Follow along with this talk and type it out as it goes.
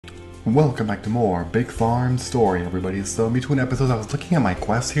Welcome back to more Big Farm Story, everybody. So in between episodes I was looking at my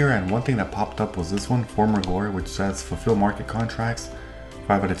quests here, and one thing that popped up was this one, Former Glory, which says fulfill market contracts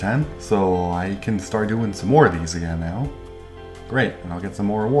 5 out of 10. So I can start doing some more of these again now. Great, and I'll get some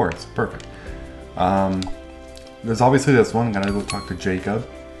more rewards. Perfect. There's obviously this one, gotta go talk to Jacob.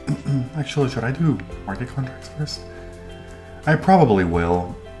 Actually, should I do market contracts first? I probably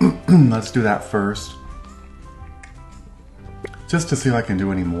will. Let's do that first. Just to see if I can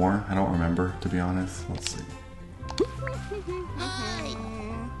do any more. I don't remember, to be honest. Let's see.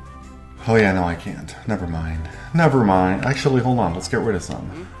 Oh yeah, no I can't. Never mind. Never mind. Actually, hold on. Let's get rid of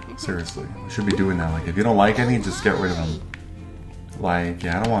some. Seriously. We should be doing that. Like, if you don't like any, just get rid of them. Like,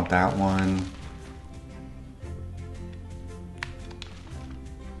 yeah, I don't want that one.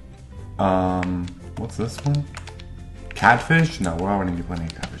 What's this one? Catfish? No, we're already be playing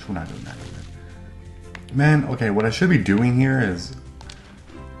catfish. We're not doing that. Man, okay, what I should be doing here is...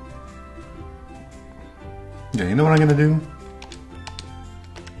 Yeah, you know what I'm gonna do?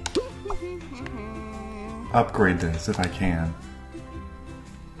 Upgrade this, if I can.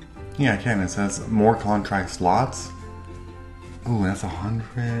 Yeah, I can. It says more contract slots. Ooh, that's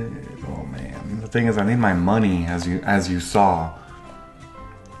 100. Oh, man. The thing is, I need my money, as you saw.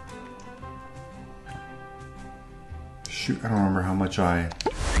 Shoot, I don't remember how much I...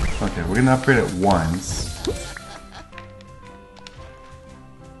 Okay, we're gonna upgrade it once.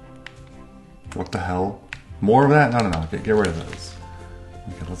 What the hell? More of that? No. Okay, get rid of those.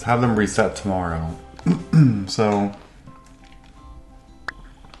 Okay, let's have them reset tomorrow. So...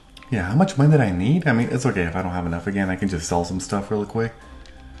 Yeah, how much money did I need? I mean, it's okay if I don't have enough again. I can just sell some stuff really quick.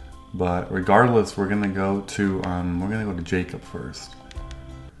 But regardless, we're gonna go to Jacob first.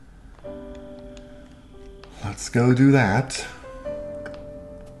 Let's go do that.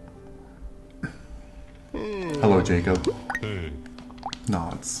 Hello, Jacob.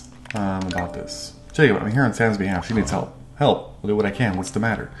 Nods. About this. Jacob, I'm here on Sam's behalf. She needs help. Help. I'll do what I can. What's the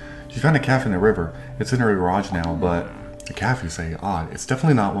matter? She found a calf in the river. It's in her garage now, but... A calf, you say? Odd. It's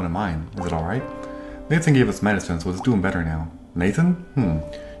definitely not one of mine. Is it alright? Nathan gave us medicine, so it's doing better now. Nathan?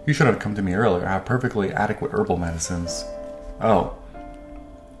 You should have come to me earlier. I have perfectly adequate herbal medicines. Oh.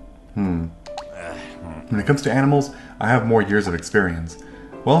 When it comes to animals, I have more years of experience.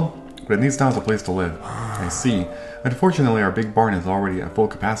 Well, but it needs now is a place to live. I see. Unfortunately, our big barn is already at full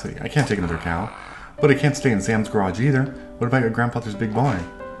capacity. I can't take another cow. But I can't stay in Sam's garage either. What about your grandfather's big barn?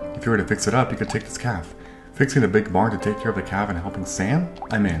 If you were to fix it up, you could take this calf. Fixing the big barn to take care of the calf and helping Sam?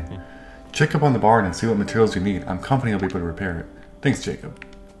 I'm in. Check up on the barn and see what materials you need. I'm confident you'll be able to repair it. Thanks, Jacob.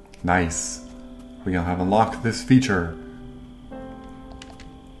 Nice. We now have unlocked this feature.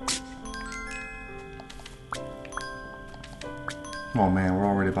 Oh man, we're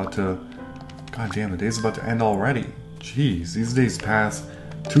already about to... God damn, the day's about to end already. Jeez, these days pass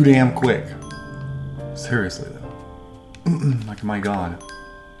too damn quick. Seriously though. Like, my god.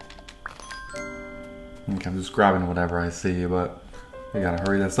 Okay, I'm just grabbing whatever I see, but we gotta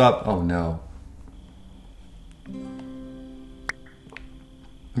hurry this up. Oh no.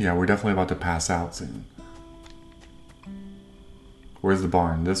 Yeah, we're definitely about to pass out soon. Where's the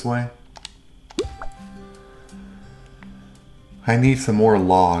barn? This way? I need some more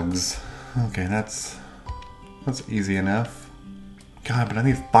logs. Okay, that's easy enough. God, but I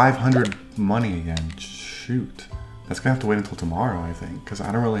need 500 money again. Shoot. That's gonna have to wait until tomorrow, I think, because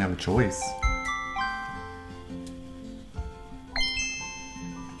I don't really have a choice.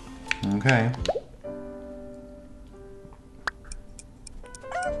 Okay.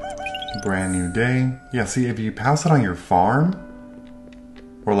 Brand new day. Yeah, see, if you pass it on your farm,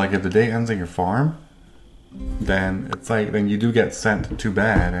 or like if the day ends on your farm, then it's like, then you do get sent to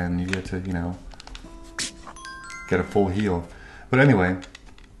bed and you get to, you know, get a full heal. But anyway,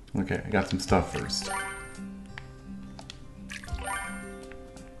 okay, I got some stuff first.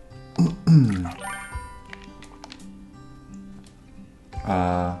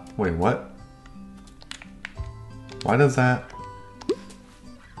 Wait, what? Why does that...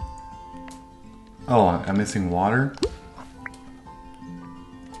 Oh, I'm missing water?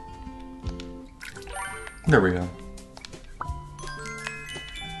 There we go.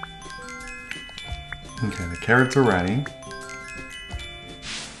 Okay, the carrots are ready.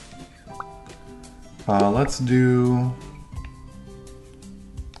 Let's do...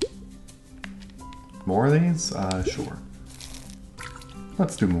 more of these? Sure.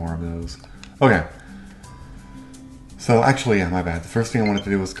 Let's do more of those. Okay. So, actually, yeah, my bad. The first thing I wanted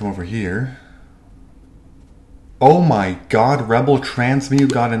to do was come over here. Oh my god, Rebel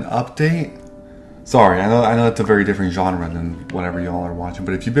Transmute got an update? Sorry, I know it's a very different genre than whatever y'all are watching,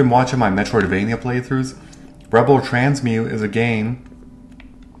 but if you've been watching my Metroidvania playthroughs, Rebel Transmute is a game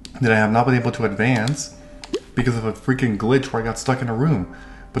that I have not been able to advance because of a freaking glitch where I got stuck in a room.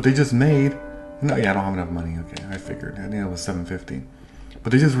 But they just made... No, yeah, I don't have enough money. Okay, I figured. I think it was $750.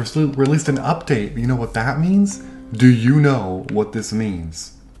 But they just released an update. You know what that means? Do you know what this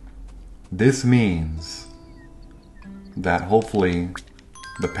means? This means that hopefully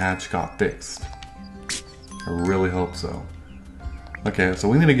the patch got fixed. I really hope so. Okay, so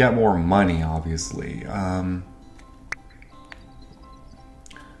we need to get more money, obviously. I'm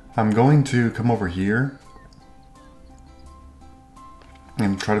going to come over here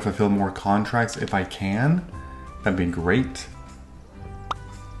and try to fulfill more contracts if I can. That'd be great.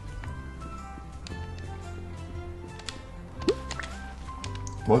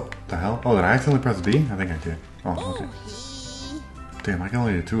 What the hell? Oh, did I accidentally press B? I think I did. Oh, okay. Damn, I can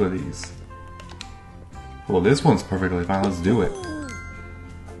only do 2 of these. Well, this one's perfectly fine. Let's do it.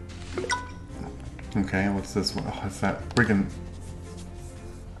 Okay, what's this one? Oh, it's that freaking...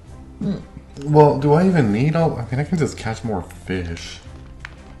 Well, do I even need all... I mean, I can just catch more fish.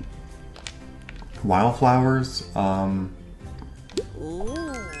 Wildflowers?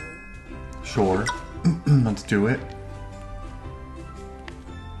 Sure. Let's do it.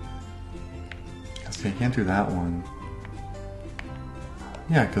 I can't do that one.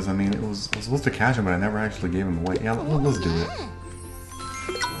 Yeah, because I mean, I was supposed to catch him, but I never actually gave him away. Yeah, let's do it.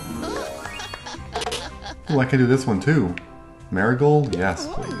 Oh, I can do this one too. Marigold? Yes,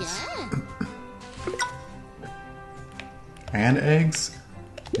 please. And eggs?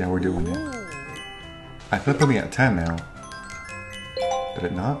 Yeah, we're doing it. I think put me at 10 now. Did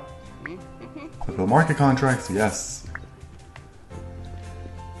it not? Fulfill market contracts? Yes.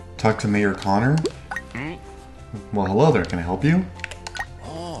 Talk to Mayor Connor? Well, hello there. Can I help you?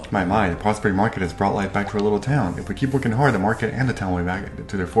 My, the prospering market has brought life back to our little town. If we keep working hard, the market and the town will be back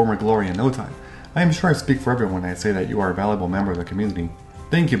to their former glory in no time. I am sure I speak for everyone when I say that you are a valuable member of the community.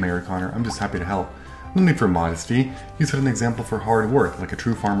 Thank you, Mayor Connor. I'm just happy to help. No need for modesty. You set an example for hard work, like a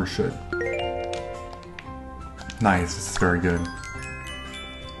true farmer should. Nice. This is very good.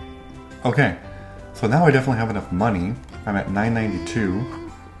 Okay. So now I definitely have enough money. I'm at 992.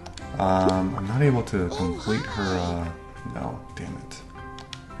 I'm not able to complete her, no, damn it.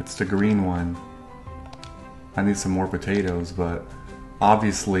 It's the green one. I need some more potatoes, but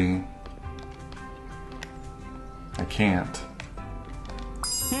obviously I can't.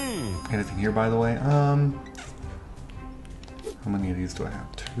 Anything here, by the way? How many of these do I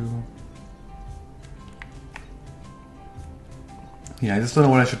have? 2. Yeah, I just don't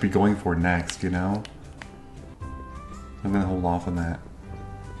know what I should be going for next, you know? I'm gonna hold off on that.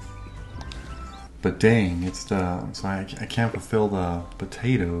 But dang, it's the... So I can't fulfill the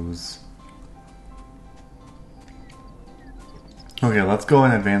potatoes. Okay, let's go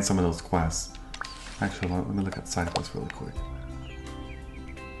and advance some of those quests. Actually, let me look at side quests really quick.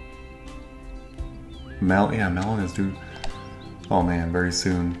 Yeah, melon is due... Oh man, very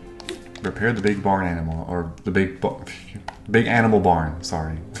soon. Repair the big barn animal, or the big animal barn,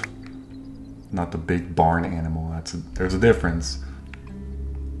 sorry. Not the big barn animal, there's a difference.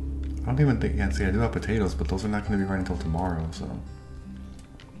 I don't even think, yeah, see, I do have potatoes, but those are not going to be right until tomorrow, so.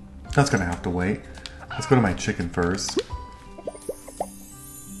 That's going to have to wait. Let's go to my chicken first.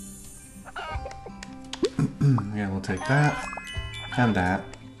 Yeah, we'll take that. And that.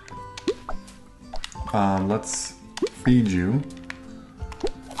 Let's feed you.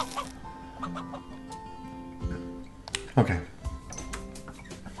 Okay.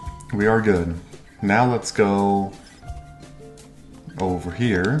 We are good. Now let's go over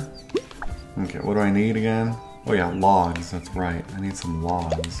here. Okay, what do I need again? Oh yeah, logs, that's right. I need some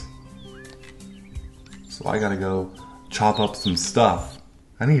logs. So I gotta go chop up some stuff.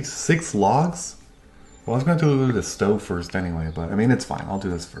 I need 6 logs? Well, I was gonna do the stove first anyway, but I mean, it's fine. I'll do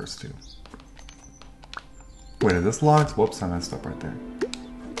this first too. Wait, is this logs? Whoops, I messed up right there.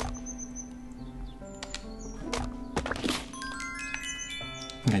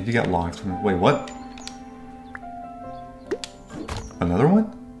 Yeah, you got logs from... Wait, what? Another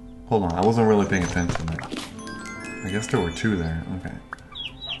one? Hold on, I wasn't really paying attention there. I guess there were 2 there. Okay.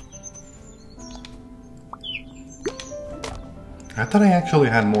 I thought I actually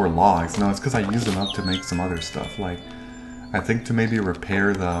had more logs. No, it's because I used them up to make some other stuff. Like, I think to maybe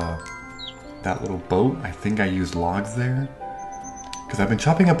repair that little boat, I think I used logs there. Because I've been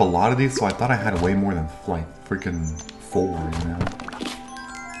chopping up a lot of these, so I thought I had way more than, like, freaking 4, you know?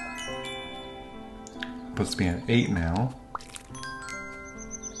 Puts me at 8 now.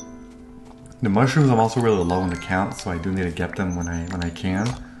 The mushrooms I'm also really low in the count, so I do need to get them when I can.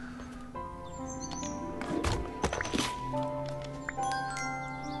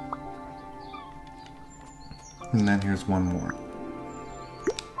 And then here's one more.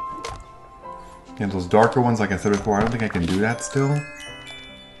 And those darker ones, like I said before, I don't think I can do that still.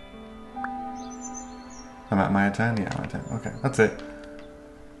 I'm at 10? Yeah, I'm at 10. Okay, that's it.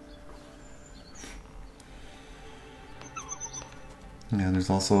 Yeah, there's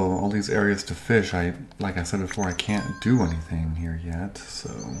also all these areas to fish. Like I said before, I can't do anything here yet,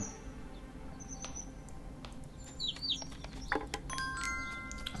 so...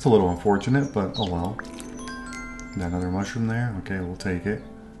 It's a little unfortunate, but oh well. Got another mushroom there? Okay, we'll take it.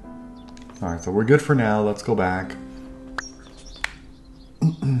 Alright, so we're good for now. Let's go back.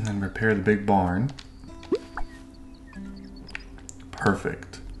 And repair the big barn.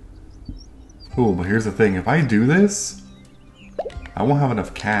 Perfect. Ooh, but here's the thing. If I do this... I won't have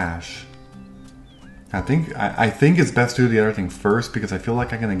enough cash. I think it's best to do the other thing first because I feel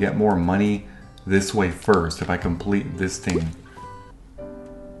like I'm gonna get more money this way first if I complete this thing.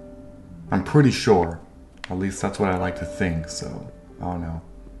 I'm pretty sure. At least that's what I like to think, so I don't know.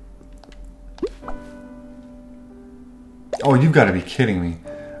 Oh, you've got to be kidding me.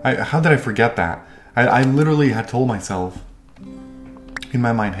 How did I forget that? I literally had told myself in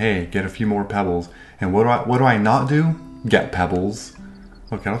my mind, hey, get a few more pebbles. And what do I not do? Get pebbles.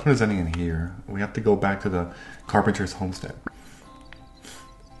 Okay, I don't think there's anything in here. We have to go back to the carpenter's homestead.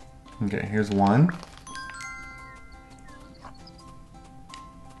 Okay, here's one.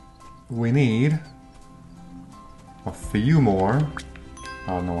 We need a few more.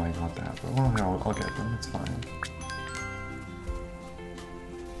 Oh no, I got that. But well, no, I'll get them. It's fine.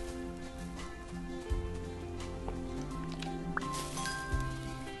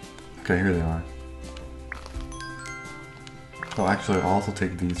 Okay, here they are. Oh, actually, I'll also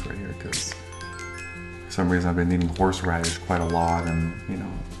take these right here because for some reason I've been needing horseradish quite a lot, and you know,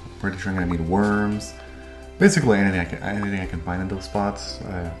 I'm pretty sure I'm gonna need worms. Basically, anything I can find in those spots,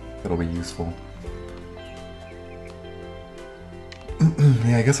 that'll be useful.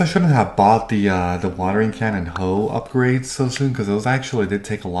 Yeah, I guess I shouldn't have bought the watering can and hoe upgrades so soon because those actually did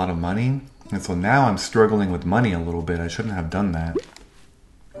take a lot of money, and so now I'm struggling with money a little bit. I shouldn't have done that.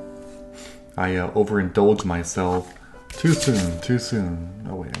 I overindulged myself. Too soon.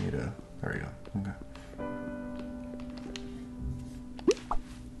 Oh wait, I need a... There we go. Okay.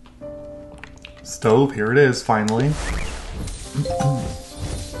 Stove, here it is, finally.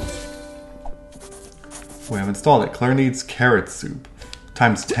 We have installed it. Claire needs carrot soup.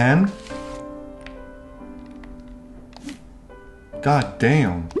 Times 10? God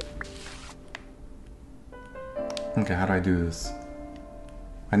damn. Okay, how do I do this?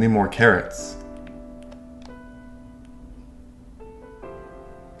 I need more carrots.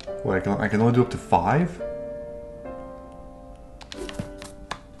 What, I can only do up to 5?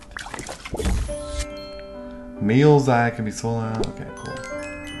 Meals that can be sold out. Okay, cool.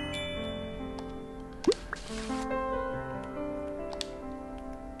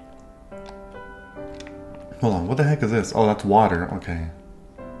 Hold on, what the heck is this? Oh, that's water. Okay.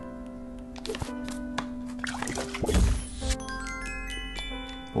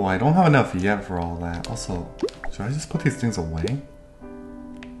 Well, I don't have enough yet for all that. Also, should I just put these things away?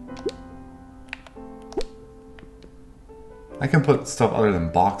 I can put stuff other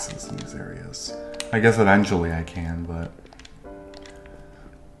than boxes in these areas. I guess eventually I can, but...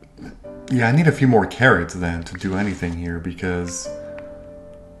 Yeah, I need a few more carrots then to do anything here because...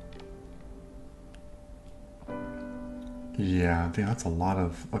 Yeah, I think that's a lot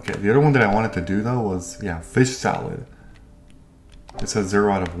of... Okay, the other one that I wanted to do though was, yeah, fish salad. It says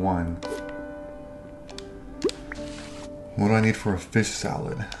 0 out of 1. What do I need for a fish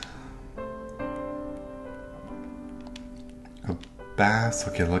salad? A bass?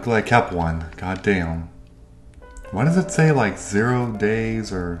 Okay, look like I kept one. God damn. Why does it say like 0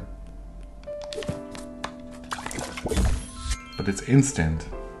 days or... But it's instant.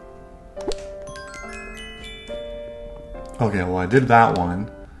 Okay, well I did that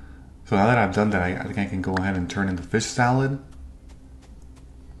one. So now that I've done that, I think I can go ahead and turn into fish salad.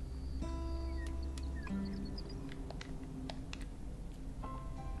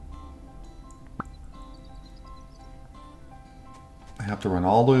 I have to run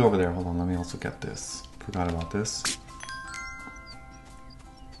all the way over there. Hold on, let me also get this. Forgot about this.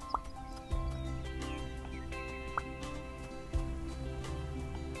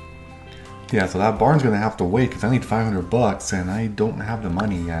 Yeah, so that barn's gonna have to wait because I need 500 bucks and I don't have the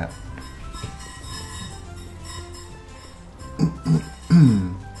money yet.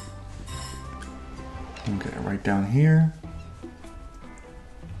 Okay, right down here.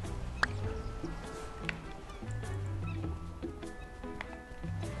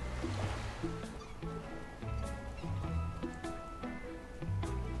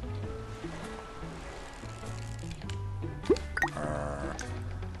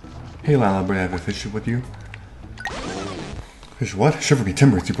 Hey Lala, but I have a fish with you. Fish what? Shiver me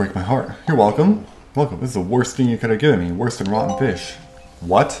timbers, you break my heart. You're welcome. Welcome. This is the worst thing you could have given me. Worse than rotten fish.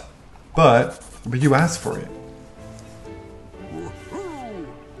 What? But you asked for it.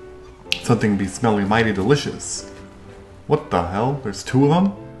 Something be smelling mighty delicious. What the hell? There's 2 of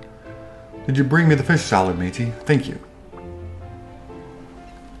them? Did you bring me the fish salad, matey? Thank you.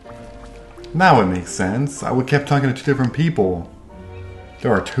 Now it makes sense. I would kept talking to 2 different people.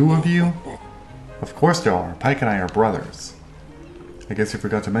 There are 2 of you? Of course there are. Pike and I are brothers. I guess you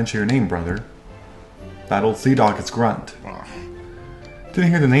forgot to mention your name, brother. That old sea dog is Grunt. Didn't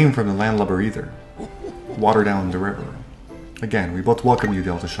hear the name from the landlubber either. Water down the river. Again, we both welcome you,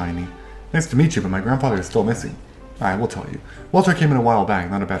 Delta Shiny. Nice to meet you, but my grandfather is still missing. I will tell you. Walter came in a while back,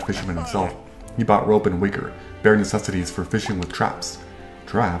 not a bad fisherman himself. He bought rope and wicker, bare necessities for fishing with traps.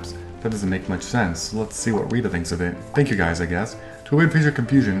 Traps? That doesn't make much sense. Let's see what Rita thinks of it. Thank you guys, I guess. To avoid future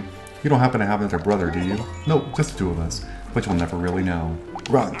confusion, you don't happen to have another brother, do you? No, just the 2 of us. But you'll never really know.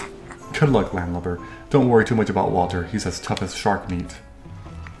 Grunt. Good luck, landlubber. Don't worry too much about Walter. He's as tough as shark meat.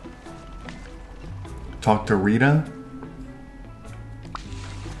 Talk to Rita?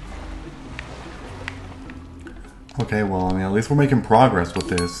 Okay, well, I mean, at least we're making progress with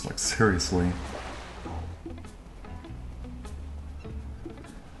this. Like, seriously.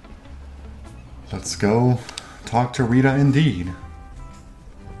 Let's go talk to Rita indeed.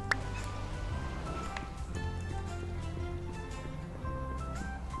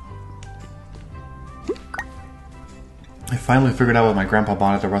 I finally figured out what my grandpa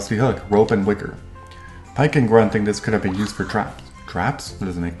bought at the Rusty Hook. Rope and wicker. Pike and Grunt think this could have been used for traps. Traps? That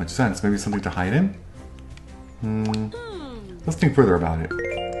doesn't make much sense. Maybe something to hide in? Let's think further about it.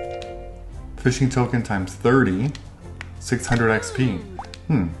 Fishing token times 30. 600 XP.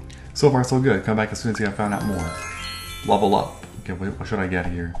 So far so good. Come back as soon as you have found out more. Level up. Okay, wait, what should I get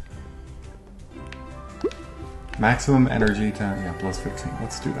here? Maximum energy to... yeah, plus 15.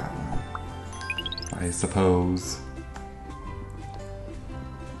 Let's do that one. I suppose.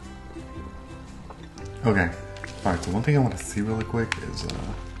 Okay. Alright, so one thing I want to see really quick is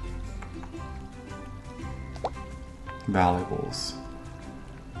valuables.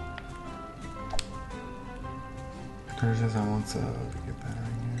 Recursions, I want to get better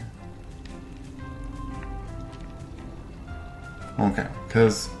in here. Okay,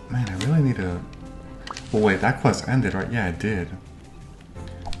 because, man, I really need to... well, wait, that quest ended, right? Yeah, it did.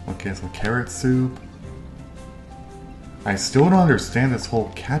 Okay, so carrot soup. I still don't understand this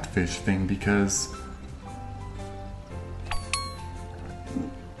whole catfish thing because...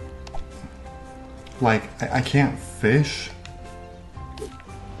 like, I can't fish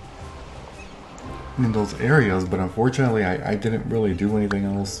in those areas, but unfortunately I didn't really do anything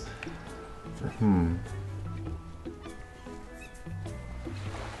else for,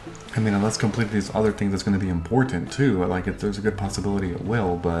 I mean, unless completing these other things that's going to be important too. Like, if there's a good possibility it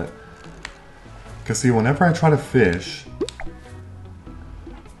will, but... because see, whenever I try to fish,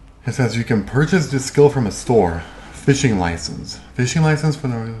 it says you can purchase this skill from a store. Fishing license. Fishing license for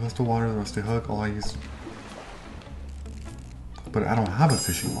the Rusty Water, the Rusty Hook, all I use... but I don't have a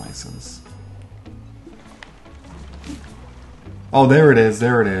fishing license. Oh, there it is,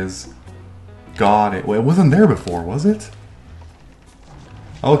 there it is. Got it. Wait, it wasn't there before, was it?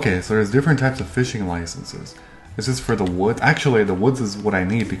 Okay, so there's different types of fishing licenses. This is for the woods. Actually, the woods is what I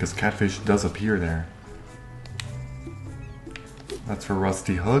need because catfish does appear there. That's for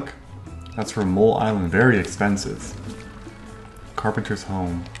Rusty Hook. That's for Mole Island. Very expensive. Carpenter's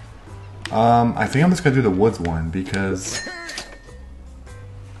Home. I think I'm just gonna do the woods one because...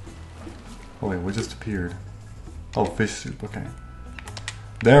 oh wait, what just appeared? Oh, fish soup. Okay.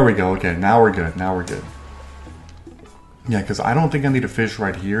 There we go. Okay, now we're good. Now we're good. Yeah, because I don't think I need a fish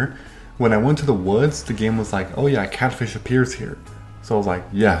right here. When I went to the woods, the game was like, oh yeah, catfish appears here. So I was like,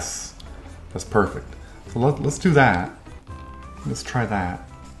 yes. That's perfect. So let's do that. Let's try that.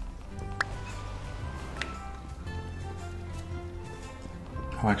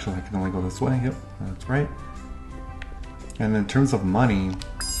 Oh, actually, I can only go this way. Yep, that's right. And in terms of money...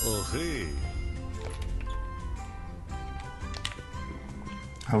 okay.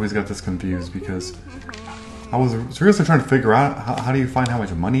 I always got this confused because I was seriously trying to figure out how do you find how much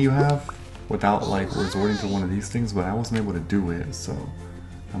money you have without like resorting to one of these things, but I wasn't able to do it, so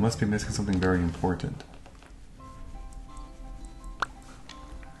I must be missing something very important.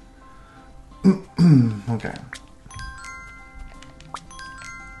 Okay.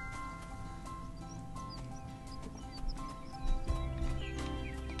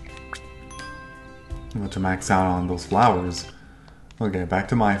 I'm going to max out on those flowers. Okay, back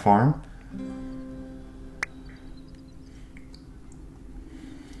to my farm.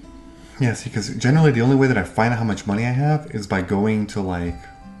 Yes, because generally the only way that I find out how much money I have is by going to, like,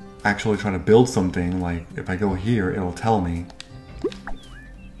 actually try to build something. Like, if I go here, it'll tell me.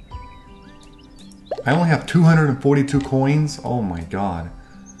 I only have 242 coins? Oh my god.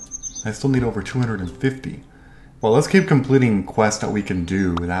 I still need over 250. Well, let's keep completing quests that we can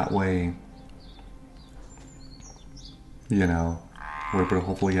do. That way, you know, we're able to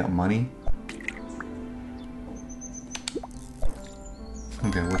hopefully get money.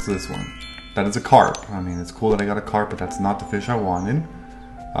 Okay, what's this one? That is a carp. I mean, it's cool that I got a carp, but that's not the fish I wanted.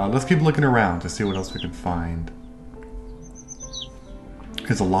 Let's keep looking around to see what else we can find.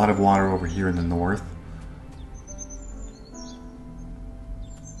 There's a lot of water over here in the north.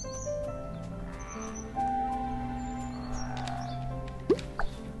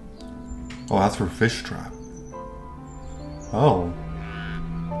 Oh, that's for fish trap. Oh.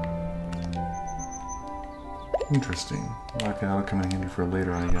 Interesting. Okay, that'll come in handy for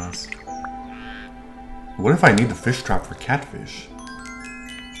later, I guess. What if I need the fish trap for catfish?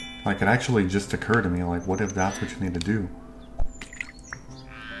 Like, it actually just occurred to me, like, what if that's what you need to do?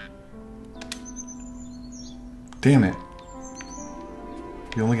 Damn it.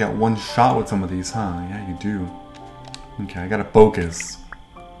 You only got one shot with some of these, huh? Yeah, you do. Okay, I gotta focus.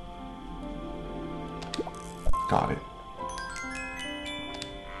 Got it.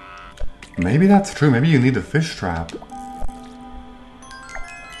 Maybe that's true. Maybe you need the fish trap.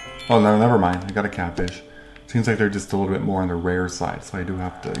 Oh, no, never mind. I got a catfish. Seems like they're just a little bit more on the rare side, so I do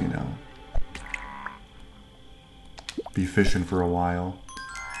have to, you know, be fishing for a while.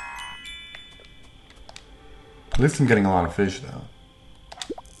 At least I'm getting a lot of fish, though.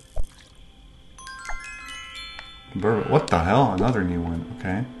 What the hell? Another new one.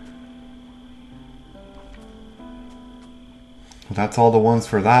 Okay. Well, that's all the ones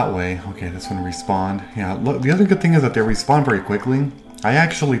for that way. Okay, this one respawned. Yeah, look, the other good thing is that they respawn very quickly. I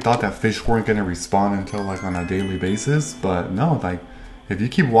actually thought that fish weren't going to respawn until, like, on a daily basis, but no, like, if you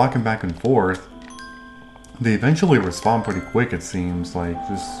keep walking back and forth, they eventually respawn pretty quick, it seems. Like,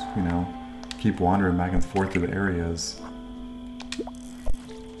 just, you know, keep wandering back and forth through the areas.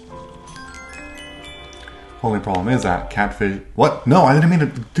 Only problem is that catfish... What? No, I didn't mean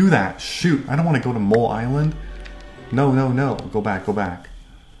to do that. Shoot, I don't want to go to Mole Island. No, no, no. Go back, go back.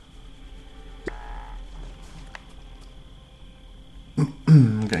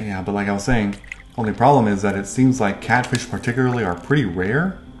 Okay, yeah, but like I was saying, only problem is that it seems like catfish particularly are pretty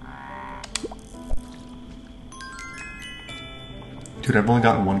rare. Dude, I've only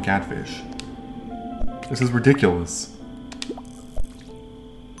gotten one catfish. This is ridiculous.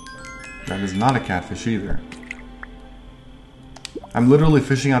 That is not a catfish either. I'm literally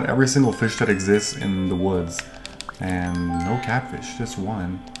fishing out every single fish that exists in the woods. And no catfish, just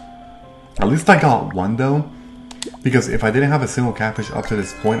one. At least I got one though. Because if I didn't have a single catfish up to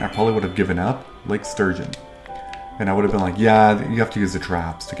this point, I probably would have given up. Lake Sturgeon. And I would have been like, yeah, you have to use the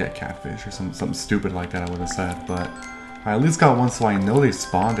traps to get catfish. Or something stupid like that I would have said. But I at least got one, so I know they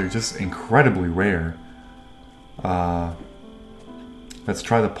spawn. They're just incredibly rare. Let's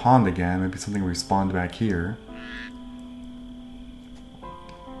try the pond again. Maybe something respawned back here.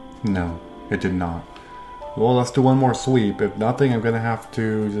 No, it did not. Well, let's do one more sweep. If nothing, I'm going to have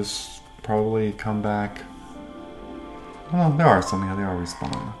to just probably come back. Oh, there are some. Yeah, they are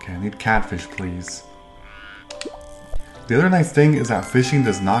respawning. Okay, I need catfish, please. The other nice thing is that fishing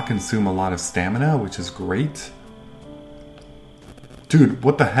does not consume a lot of stamina, which is great. Dude,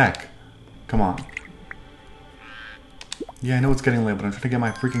 what the heck? Come on. Yeah, I know it's getting late, but I'm trying to get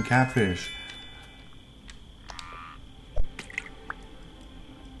my freaking catfish.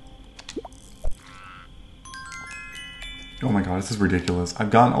 Oh my god, this is ridiculous. I've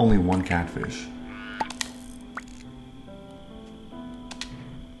gotten only one catfish.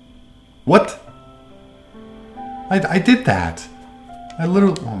 What? I did that. I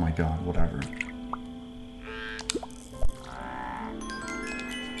literally... Oh my god, whatever.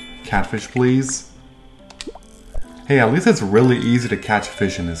 Catfish, please. Hey, at least it's really easy to catch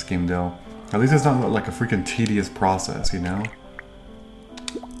fish in this game, though. At least it's not like a freaking tedious process, you know?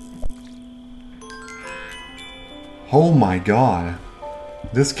 Oh my god.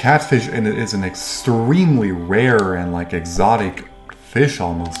 This catfish is an extremely rare and like exotic fish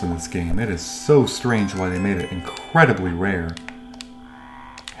almost in this game. It is so strange why they made it incredibly rare.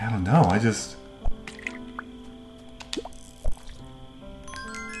 I don't know, I just...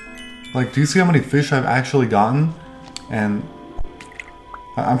 Like, do you see how many fish I've actually gotten? And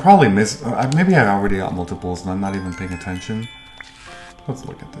I'm probably maybe I already got multiples and I'm not even paying attention. Let's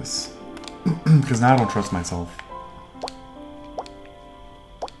look at this. Because now I don't trust myself.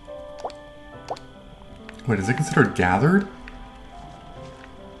 Wait, is it considered gathered?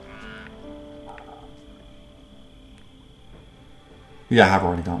 Yeah, I have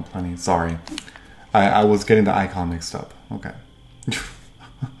already gotten plenty. Sorry. I was getting the icon mixed up. Okay.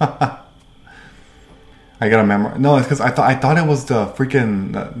 I gotta remember. No, it's because I thought it was the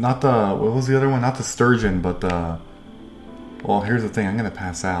freaking not the what was the other one? Not the sturgeon, but the. Well, here's the thing. I'm gonna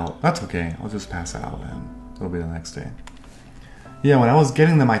pass out. That's okay. I'll just pass out, and it'll be the next day. Yeah, when I was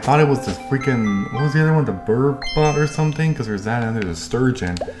getting them, I thought it was the freaking what was the other one? The burbot or something? Because there's that and there's a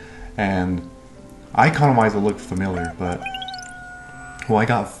sturgeon, and icon-wise it looked familiar, but well, I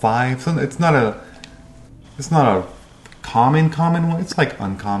got 5. So it's not a common one. It's like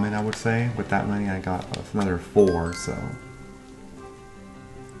uncommon, I would say. With that many, I got another 4. So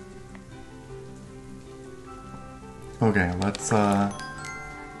okay, let's gotta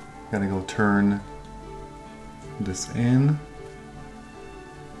go turn this in.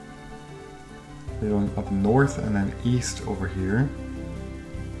 We're going up north and then east over here.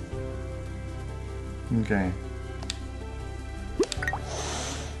 Okay.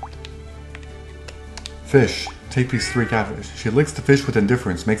 Fish. Take these 3 catfish. She licks the fish with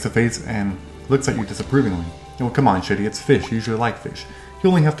indifference, makes a face, and looks at you disapprovingly. Oh, come on, Shady, it's fish. You usually like fish. You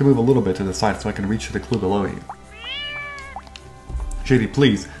only have to move a little bit to the side so I can reach to the clue below you. Shady,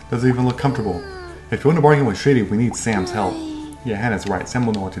 please. Doesn't even look comfortable. If you want to bargain with Shady, we need Sam's help. Yeah, Hannah's right. Sam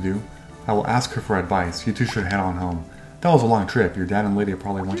will know what to do. I will ask her for advice. You two should head on home. That was a long trip. Your dad and Lydia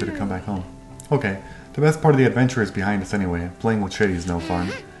probably want you to come back home. Okay. The best part of the adventure is behind us anyway. Playing with Shady is no fun.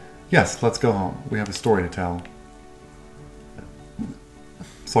 Yes, let's go home. We have a story to tell.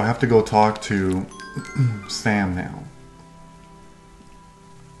 So I have to go talk to Sam now.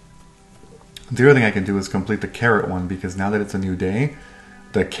 The other thing I can do is complete the carrot one, because now that it's a new day,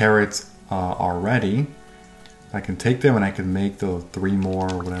 the carrots are ready. I can take them and I can make the 3 more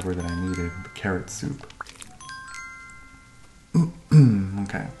or whatever that I needed. The carrot soup.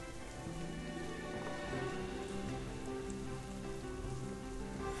 Okay.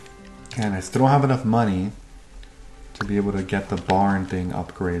 And I still don't have enough money to be able to get the barn thing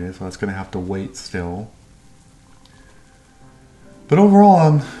upgraded, so that's going to have to wait still. But overall,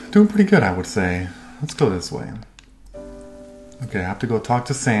 I'm doing pretty good, I would say. Let's go this way. Okay, I have to go talk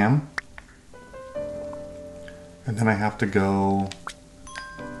to Sam. And then I have to go...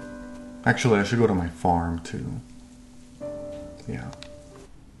 Actually, I should go to my farm, too. Yeah.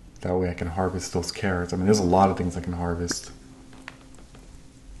 That way I can harvest those carrots. I mean, there's a lot of things I can harvest.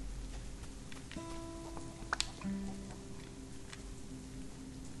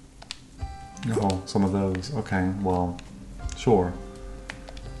 Oh, some of those. Okay, well, sure.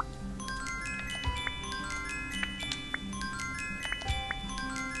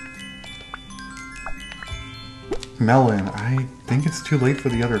 Melon, I think it's too late for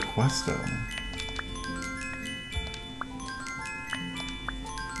the other quest, though.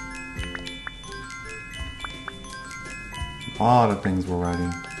 A lot of things were ready.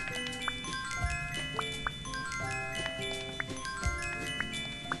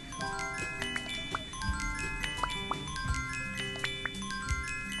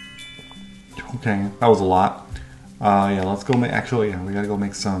 Okay, that was a lot. Yeah, let's go make... Actually, yeah, we gotta go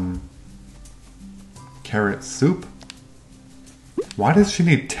make some... carrot soup? Why does she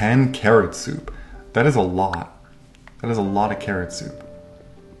need 10 carrot soup? That is a lot. That is a lot of carrot soup.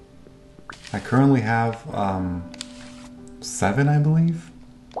 I currently have 7, I believe.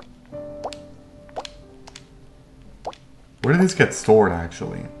 Where do these get stored,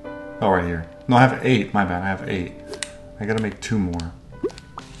 actually? Oh, right here. No, I have 8. My bad, I have 8. I gotta make 2 more.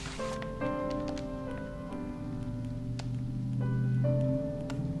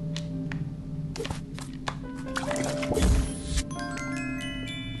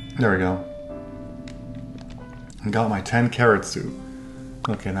 There we go. I got my 10 carrot soup.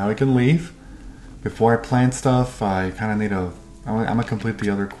 Okay, now we can leave. Before I plant stuff, I kind of need a... I'm going to complete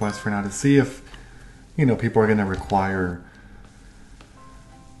the other quest for now to see if, you know, people are going to require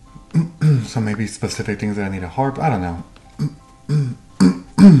some maybe specific things that I need to harp. I don't know.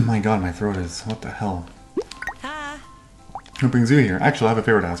 My god, my throat is... What the hell? Hi. What brings you here? Actually, I have a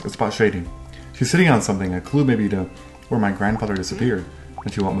favor to ask. It's about Shady. She's sitting on something, a clue maybe to where my grandfather disappeared.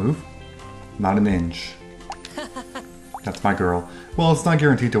 And she won't move? Not an inch. That's my girl. Well, it's not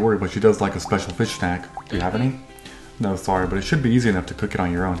guaranteed to work, but she does like a special fish snack. Do you have any? No, sorry, but it should be easy enough to cook it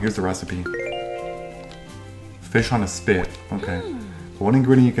on your own. Here's the recipe. Fish on a spit. Okay. One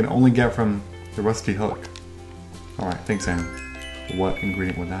ingredient you can only get from the rusty hook. Alright, thanks, Sam. What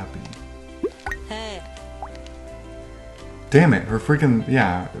ingredient would that be? Hey. Damn it, her freaking...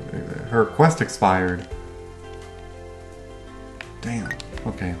 Yeah, her quest expired. Damn.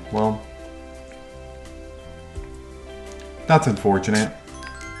 Okay, well... That's unfortunate.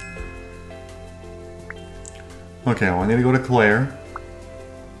 Okay, well I need to go to Claire.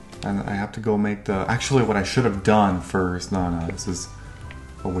 And I have to go make the... Actually, what I should have done first... No, this is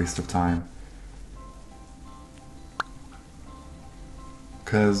a waste of time.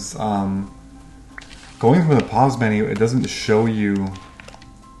 Because, going from the pause menu, it doesn't show you...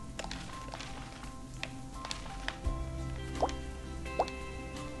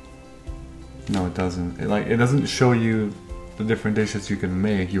 No, it doesn't. It doesn't show you the different dishes you can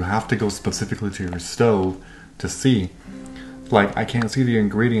make. You have to go specifically to your stove to see. Like, I can't see the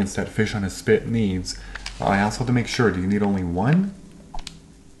ingredients that fish on a spit needs. I also have to make sure, do you need only one?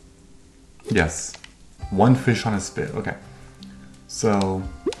 Yes. One fish on a spit, okay. So,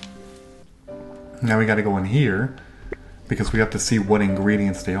 now we gotta go in here, because we have to see what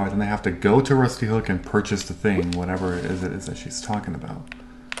ingredients they are. Then I have to go to Rusty Hook and purchase the thing, whatever it is that she's talking about.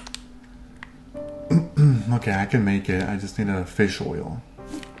 Okay, I can make it. I just need a fish oil.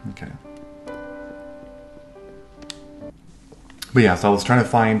 Okay. But yeah, so I was trying to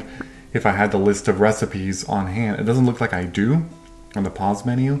find if I had the list of recipes on hand. It doesn't look like I do on the pause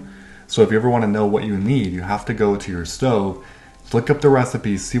menu. So if you ever want to know what you need, you have to go to your stove, look up the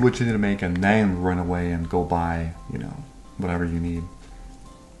recipes, see what you need to make, and then run away and go buy, you know, whatever you need.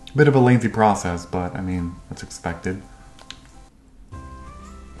 Bit of a lengthy process, but I mean, that's expected.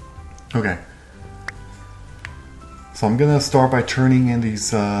 Okay. So I'm gonna start by turning in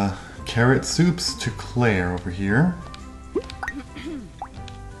these carrot soups to Claire over here.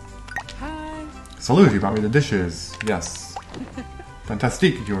 Hi. Salute, you brought me the dishes. Yes.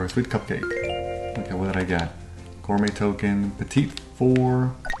 Fantastique, your sweet cupcake. Okay, what did I get? Gourmet token, petite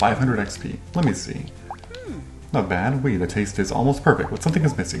for 500 XP. Let me see. Not bad. Wait, the taste is almost perfect, but something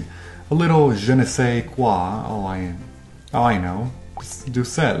is missing. A little je ne sais quoi. Oh, I know. Du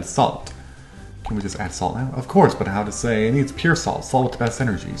sel, salt. Can we just add salt now? Of course, but how to say? It needs pure salt. Salt with the best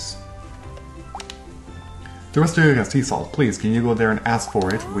energies. The rest of you got sea salt. Please, can you go there and ask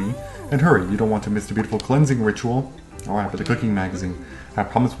for it? Oui. And hurry, you don't want to miss the beautiful cleansing ritual. Alright, but the cooking magazine. I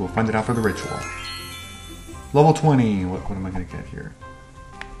promise we'll find it out for the ritual. Level 20. What am I going to get here?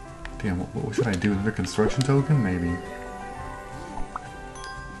 Damn, what should I do? Another construction token? Maybe.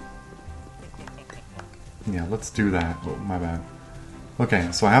 Yeah, let's do that. Oh, my bad.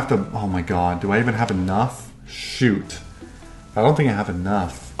 Okay, so I have to... Oh my god, do I even have enough? Shoot. I don't think I have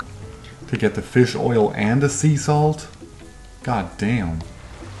enough to get the fish oil and the sea salt. God damn.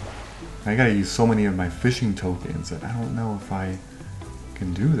 I gotta use so many of my fishing tokens that I don't know if I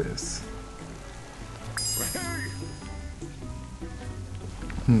can do this.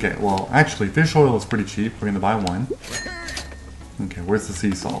 Okay, well, actually, fish oil is pretty cheap. We're gonna buy one. Okay, where's the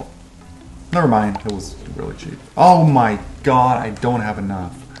sea salt? Never mind, it was really cheap. Oh my god, I don't have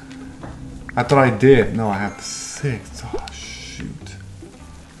enough. I thought I did. No, I have 6. Oh, shoot.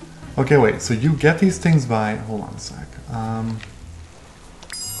 Okay, wait, so you get these things by... Hold on a sec.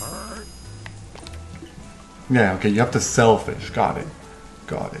 Yeah, okay, you have to sell fish. Got it.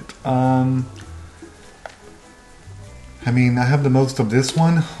 Got it. I mean, I have the most of this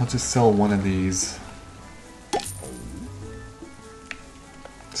one. I'll just sell one of these.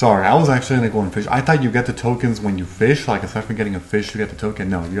 Sorry, I was actually gonna go and fish. I thought you get the tokens when you fish. Like, aside from getting a fish, you get the token.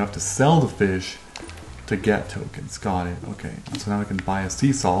 No, you have to sell the fish to get tokens. Got it. Okay, so now we can buy a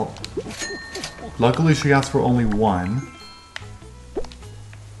sea salt. Luckily, she asked for only one.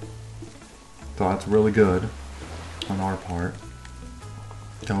 So that's really good on our part.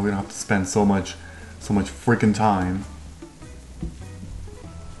 So we don't have to spend so much freaking time.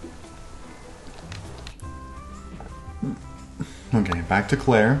 Okay, back to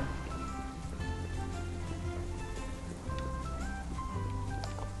Claire.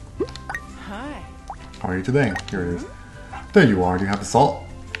 Hi. How are you today? Here it is. There you are. Do you have the salt?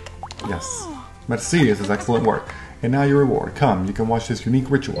 Yes. Merci, this is excellent work. And now your reward. Come, you can watch this unique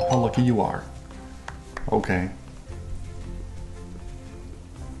ritual. How lucky you are. Okay.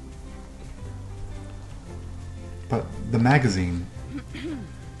 But the magazine.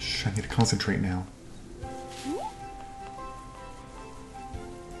 Shh, I need to concentrate now.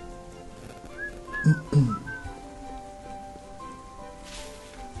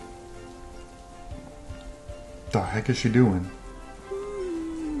 The heck is she doing?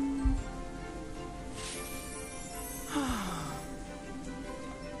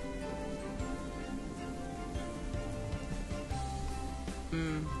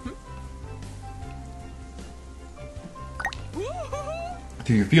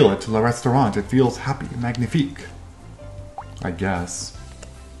 Do you feel it? Le restaurant. It feels happy, magnifique. I guess.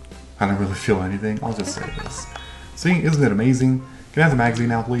 I don't really feel anything. I'll just say this. See, isn't it amazing? Can I have the magazine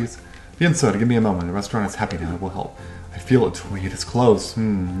now, please? Bien sûr, give me a moment. The restaurant is happy now. It will help. I feel it. Wait, it's close.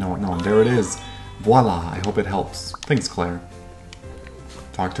 No, there it is. Voila. I hope it helps. Thanks, Claire.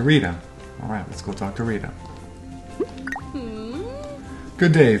 Talk to Rita. Alright, let's go talk to Rita.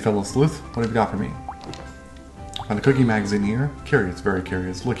 Good day, fellow sleuth. What have you got for me? Found a cookie magazine here. Curious, very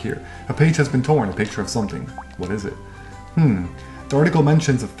curious. Look here. A page has been torn, a picture of something. What is it? The article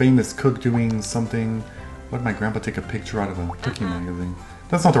mentions a famous cook doing something. Why would my grandpa take a picture out of a cookie magazine?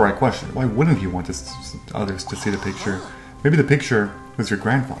 That's not the right question. Why wouldn't he want others to see the picture? Maybe the picture was your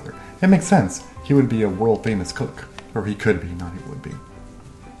grandfather. It makes sense. He would be a world famous cook. Or he could be, not he would be.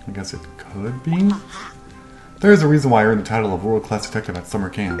 I guess it could be? There is a reason why I earned the title of World Class Detective at summer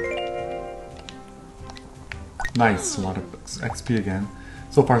camp. Nice, a lot of XP again.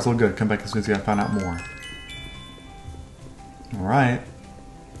 So far so good. Come back as soon as you have found out more. Alright.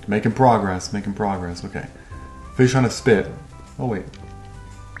 Making progress, making progress. Okay. Fish on a spit. Oh wait.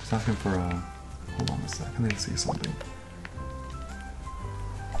 It's asking for a... Hold on a sec. I need to see something.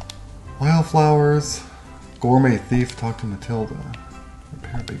 Wildflowers. Gourmet thief. Talk to Matilda.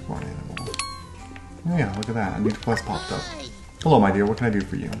 Repair a big barn animal. Oh yeah, look at that. A new quest popped up. Hello, my dear. What can I do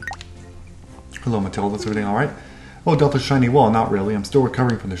for you? Hello, Matilda. Is everything alright? Oh, Delta's shiny wall. Not really. I'm still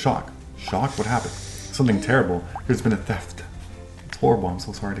recovering from the shock. Shock? What happened? Something terrible. There's been a theft. It's horrible. I'm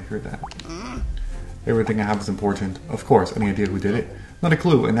so sorry to hear that. Everything I have is important. Of course. Any idea who did it? Not a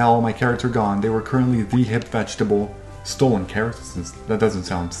clue. And now all my carrots are gone. They were currently the hip vegetable. Stolen carrots? That doesn't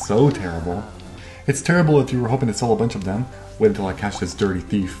sound so terrible. It's terrible if you were hoping to sell a bunch of them. Wait until I catch this dirty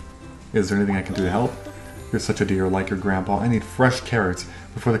thief. Is there anything I can do to help? You're such a dear, like your grandpa. I need fresh carrots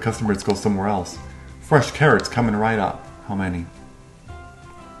before the customers go somewhere else. Fresh carrots coming right up. How many?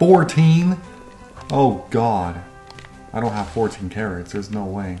 14? Oh god. I don't have 14 carrots. There's no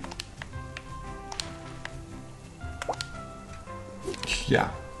way.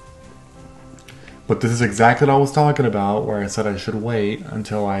 Yeah. But this is exactly what I was talking about, where I said I should wait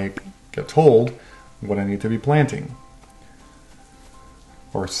until I get told what I need to be planting.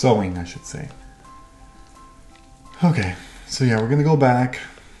 Or sowing, I should say. Okay, so yeah, we're gonna go back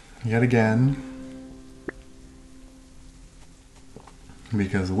yet again.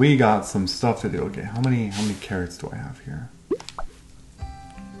 Because we got some stuff to do. Okay, how many carrots do I have here?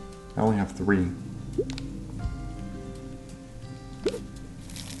 I only have 3.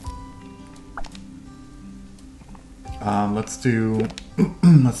 Let's do...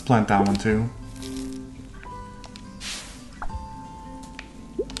 let's plant that one too.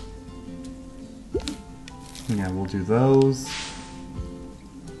 Yeah, we'll do those.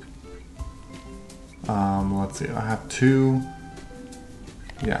 Let's see, I have 2.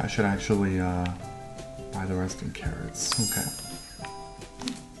 Yeah, I should actually buy the rest in carrots. Okay.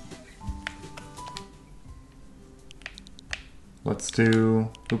 Let's do...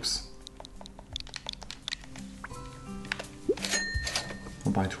 Oops.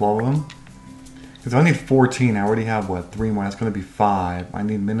 I'll buy 12 of them. Because I need 14. I already have, what, 3 more. That's going to be 5. I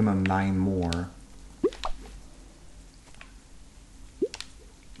need minimum 9 more.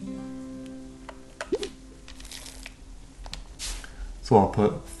 So I'll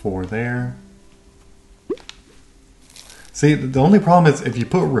put 4 there. See, the only problem is if you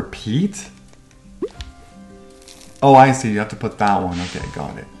put repeat... Oh, I see. You have to put that one. Okay,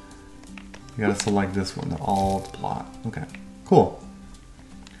 got it. You gotta select this one, the alt plot. Okay, cool.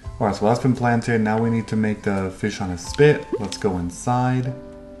 Alright, so that's been planted. Now we need to make the fish on a spit. Let's go inside.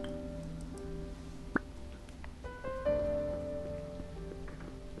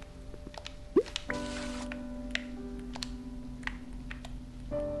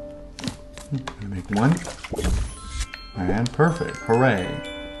 Gonna make 1. And perfect. Hooray.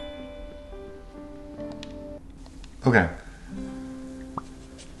 Okay.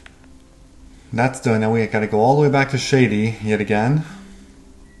 That's done. Now we gotta go all the way back to Shady yet again.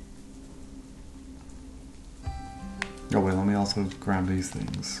 Oh wait, let me also grab these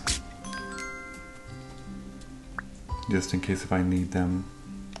things. Just in case if I need them.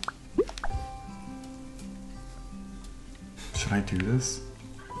 Should I do this?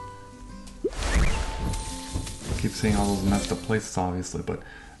 I keep seeing all those messed up places obviously, but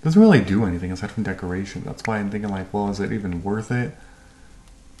it doesn't really do anything aside from decoration. That's why I'm thinking like, well, is it even worth it?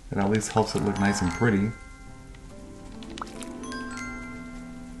 It at least helps it look nice and pretty.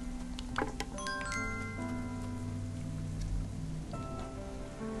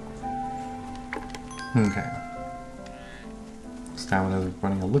 Okay. Stamina is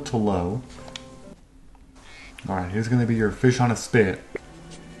running a little low. Alright, here's gonna be your fish on a spit.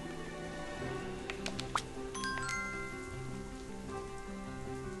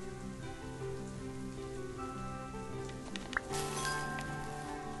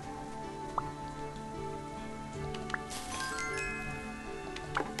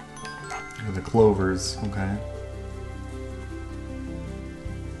 The clovers, okay.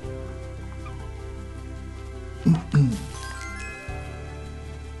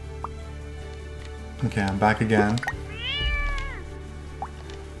 Okay, I'm back again.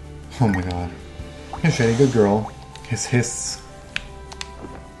 Oh my god. Hey, Shady, good girl. Hiss.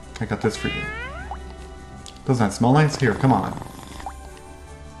 I got this for you. Doesn't that smell nice? Here, come on.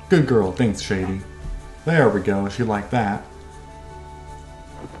 Good girl, thanks, Shady. There we go, she liked that.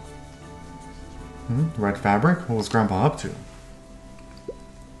 Red fabric? What was Grandpa up to?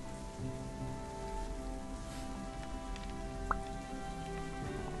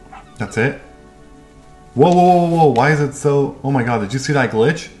 That's it? Whoa, why is it so... Oh my god, did you see that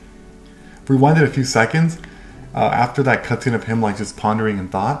glitch? Rewind it a few seconds. After that cutscene of him like just pondering in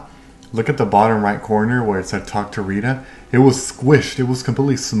thought, look at the bottom right corner where it said talk to Rita. It was squished. It was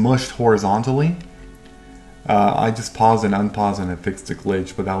completely smushed horizontally. I just paused and unpaused and it fixed the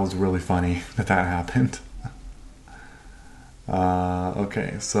glitch, but that was really funny that happened.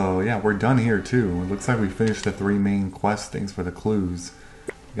 Okay, so yeah, we're done here too. It looks like we finished the 3 main quest things for the clues.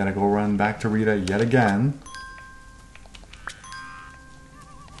 We gotta go run back to Rita yet again.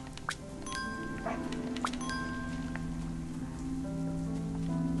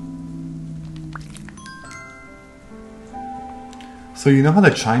 So you know how the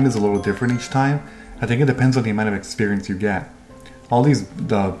chime is a little different each time? I think it depends on the amount of experience you get. All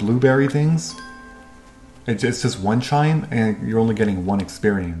the blueberry things, it's just 1 chime and you're only getting 1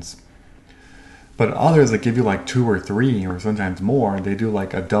 experience. But others that give you like 2 or 3 or sometimes more, they do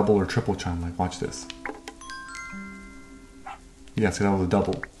like a double or triple chime. Like watch this. Yeah, see that was a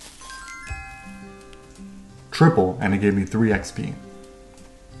double. Triple, and it gave me 3 XP.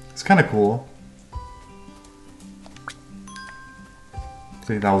 It's kind of cool.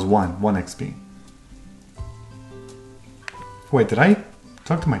 See, that was 1 XP. Wait, did I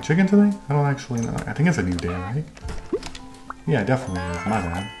talk to my chicken today? I don't actually know. I think it's a new day, right? Yeah, it definitely is. My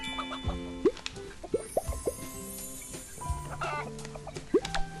bad.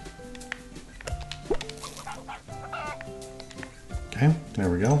 Okay, there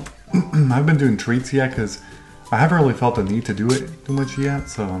we go. I haven't been doing treats yet because I haven't really felt the need to do it too much yet,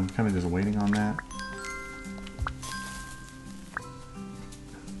 so I'm kind of just waiting on that.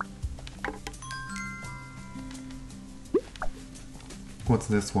 What's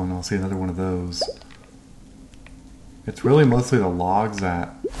this one? I'll see another one of those. It's really mostly the logs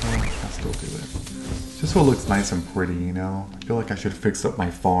that... I'll still do it. Just so it looks nice and pretty, you know? I feel like I should fix up my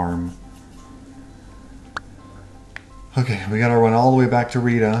farm. Okay, we gotta run all the way back to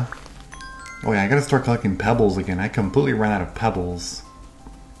Rita. Oh yeah, I gotta start collecting pebbles again. I completely ran out of pebbles.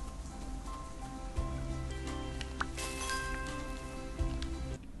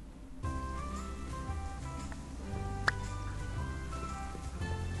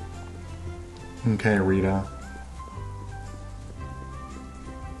 Okay, Rita.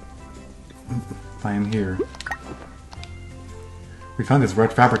 I am here. We found this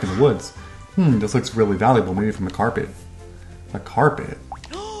red fabric in the woods. This looks really valuable, maybe from a carpet. A carpet?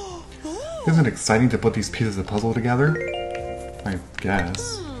 Isn't it exciting to put these pieces of puzzle together? I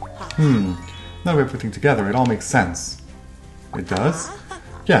guess. Now we have everything together, it all makes sense. It does?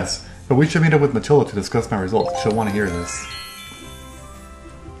 Yes, but we should meet up with Matilda to discuss my results. She'll want to hear this.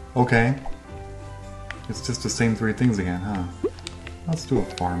 Okay. It's just the same 3 things again, huh? Let's do a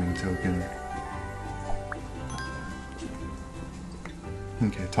farming token.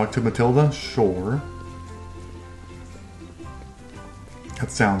 Okay, talk to Matilda? Sure.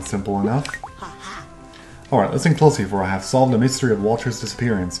 That sounds simple enough. Alright, listen closely, for I have solved the mystery of Walter's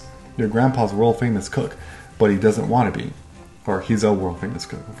disappearance. Your grandpa's world famous cook, but he doesn't want to be. Or he's a world famous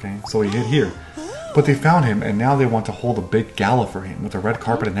cook, okay? So he hid here. But they found him, and now they want to hold a big gala for him, with a red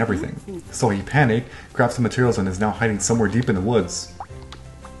carpet and everything. So he panicked, grabbed some materials, and is now hiding somewhere deep in the woods.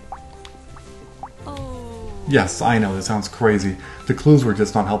 Yes, I know, this sounds crazy. The clues were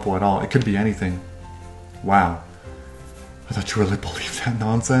just not helpful at all. It could be anything. Wow. I thought you really believed that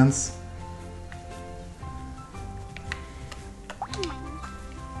nonsense.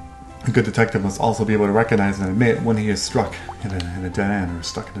 A good detective must also be able to recognize and admit when he is struck in a dead end, or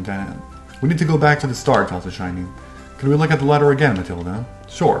stuck in a dead end. We need to go back to the start, tells the Shining. Can we look at the letter again, Matilda?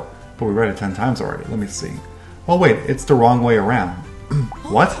 Sure, but we read it 10 times already. Let me see. Oh wait, it's the wrong way around.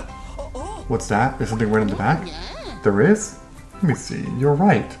 What? What's that? There's something right in the back? There is? Let me see. You're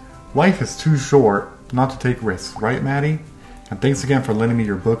right. Life is too short not to take risks, right, Maddie? And thanks again for lending me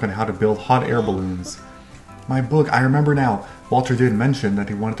your book on how to build hot air balloons. My book, I remember now. Walter did mention that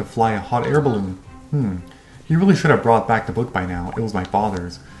he wanted to fly a hot air balloon. He really should have brought back the book by now. It was my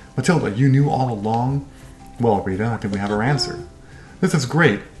father's. Matilda, you knew all along? Well, Rita, I think we have our answer. This is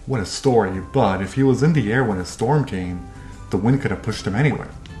great. What a story. But if he was in the air when a storm came, the wind could have pushed him anywhere.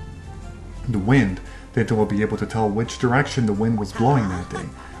 The wind, then we'll be able to tell which direction the wind was blowing that day.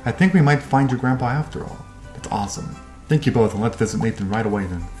 I think we might find your grandpa after all. That's awesome. Thank you both, and let's visit Nathan right away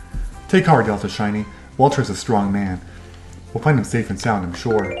then. Take heart, Delta Shiny. Walter's a strong man. We'll find him safe and sound, I'm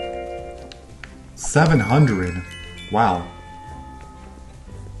sure. 700? Wow.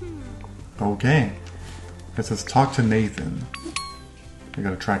 Okay. It says talk to Nathan. I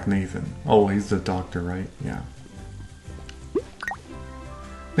gotta track Nathan. Oh, he's the doctor, right? Yeah.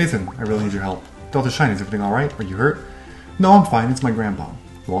 Nathan, I really need your help. Delta Shiny, is everything alright? Are you hurt? No, I'm fine. It's my grandpa.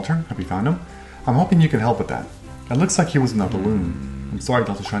 Walter, have you found him? I'm hoping you can help with that. It looks like he was in a balloon. I'm sorry,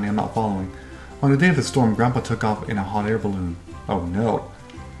 Delta Shiny, I'm not following. On the day of the storm, Grandpa took off in a hot air balloon. Oh no.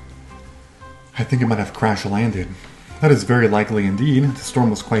 I think it might have crash landed. That is very likely indeed. The storm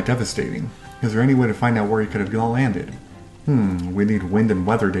was quite devastating. Is there any way to find out where he could have landed? We need wind and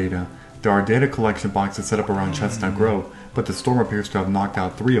weather data. There are data collection boxes set up around Chestnut Grove, but the storm appears to have knocked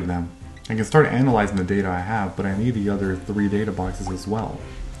out 3 of them. I can start analyzing the data I have, but I need the other 3 data boxes as well.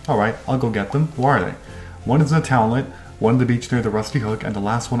 Alright, I'll go get them. Where are they? One is in the townlet, one on the beach near the Rusty Hook, and the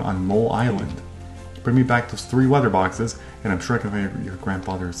last one on Mole Island. Bring me back those 3 weather boxes, and I'm sure I can find your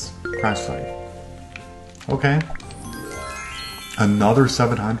grandfather's crash site. Okay. Another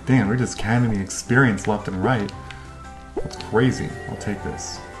 700. Damn, we're just canning the experience left and right. That's crazy. I'll take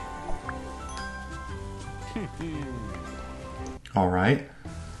this. Alright.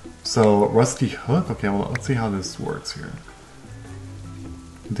 So, Rusty Hook? Okay, well, let's see how this works here.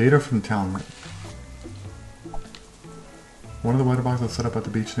 Data from town. One of the weather boxes set up at the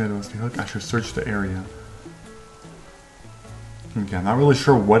beach near the Rusty Hook. I should search the area. Okay, I'm not really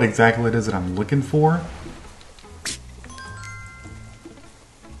sure what exactly it is that I'm looking for.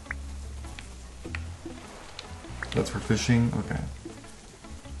 That's for fishing? Okay.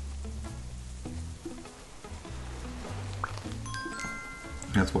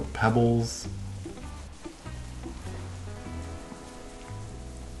 That's what, pebbles?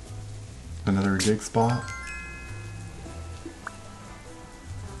 Another dig spot?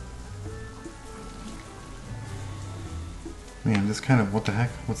 Man, just kind of, what the heck?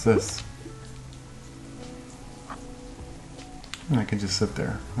 What's this? I can just sit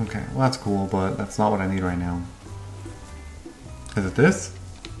there. Okay, well that's cool, but that's not what I need right now. Is it this?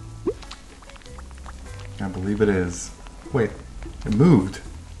 I believe it is. Wait, it moved.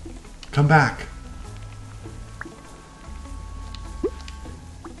 Come back.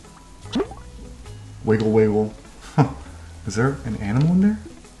 Wiggle wiggle. Huh. Is there an animal in there?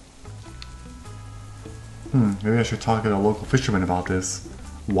 Maybe I should talk to a local fisherman about this.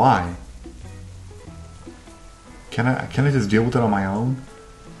 Why? Can I just deal with it on my own?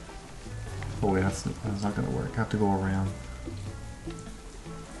 Oh wait, that's not gonna work. I have to go around.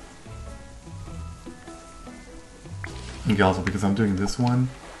 Okay, also because I'm doing this one,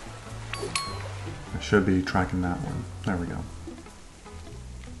 I should be tracking that one. There we go.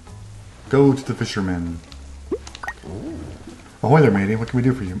 Go to the fisherman. Ahoy there, matey. What can we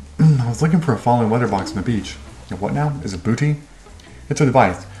do for you? I was looking for a fallen weather box on the beach. What now? Is it booty? It's a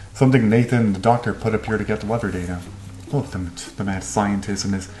device. Something Nathan, the doctor, put up here to get the weather data. Oh, the mad scientist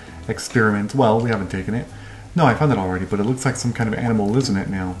in this experiment. Well, we haven't taken it. No, I found it already, but it looks like some kind of animal lives in it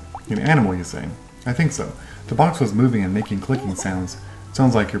now. An animal, you say? I think so. The box was moving and making clicking sounds.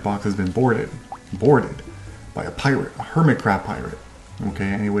 Sounds like your box has been boarded. Boarded? By a pirate. A hermit crab pirate. Okay,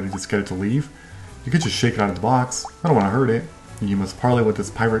 any way to just get it to leave? You could just shake it out of the box. I don't want to hurt it. You must parley with this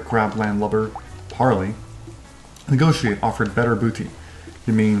pirate crab landlubber. Parley? Negotiate. Offered better booty.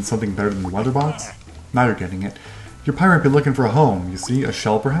 You mean something better than the weather box? Now you're getting it. Your pirate be looking for a home, you see? A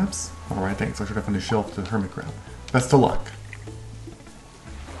shell, perhaps? Alright, thanks. I should have found a shell for the hermit crab. Best of luck.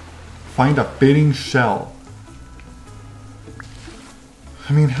 Find a fitting shell.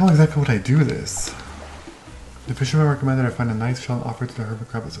 I mean, how exactly would I do this? The fisherman recommended I find a nice shell and offer it to the hermit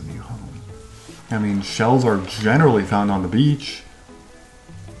crab as a new home. I mean, shells are generally found on the beach.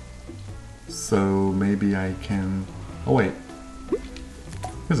 So maybe I can... Oh wait.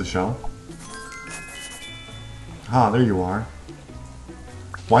 Here's a shell. Ah, there you are.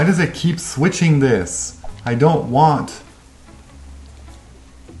 Why does it keep switching this? I don't want...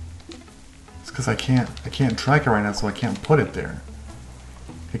 It's because I can't track it right now, so I can't put it there.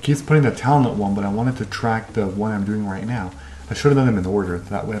 It keeps putting the talent one, but I wanted to track the one I'm doing right now. I should have done them in order,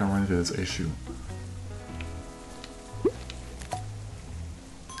 that way I don't run into this issue.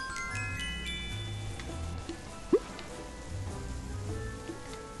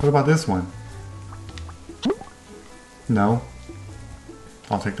 What about this one? No.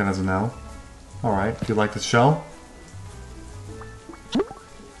 I'll take that as a no. Alright, do you like the shell?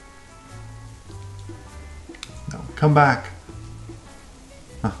 No. Come back.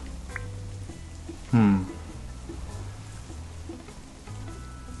 Huh.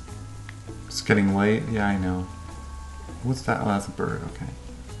 getting late. Yeah, I know. What's that? Oh, that's a bird. Okay.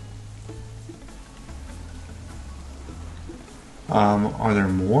 Are there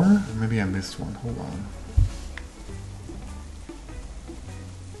more? Maybe I missed one. Hold on.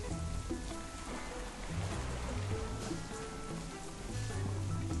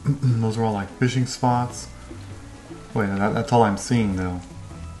 Those are all like fishing spots. Wait, that's all I'm seeing though.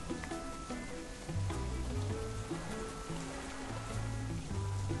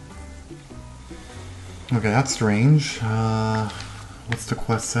 Okay, that's strange. What's the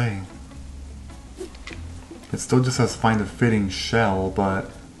quest say? It still just says find a fitting shell, but...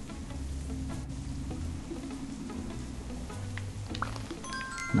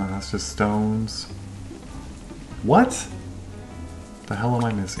 No, that's just stones. What? The hell am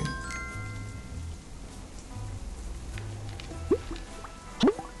I missing?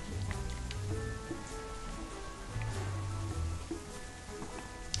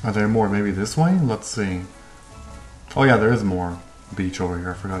 Are there more? Maybe this way? Let's see. Oh yeah, there is more beach over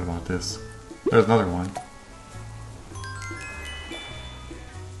here. I forgot about this. There's another one.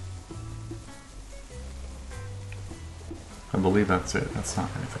 I believe that's it. That's not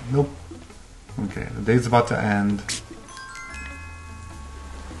anything. Nope. Okay, the day's about to end.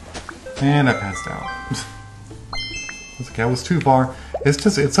 And I passed out. It's okay, I was too far. It's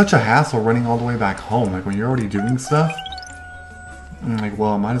such a hassle running all the way back home. Like when you're already doing stuff. I'm like,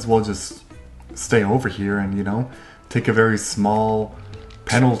 well, I might as well just stay over here and, you know, take a very small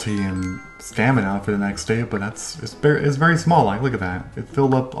penalty and stamina for the next day. But it's very small. Like, look at that. It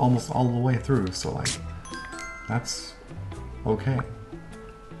filled up almost all the way through. So, like, that's okay.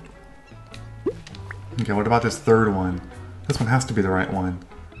 Okay, what about this third one? This one has to be the right one.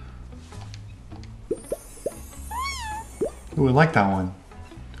 Ooh, I like that one.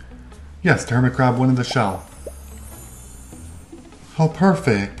 Yes, the hermit crab went in the shell. Oh,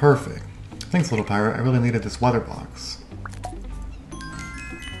 perfect, perfect. Thanks, little pirate. I really needed this weather box.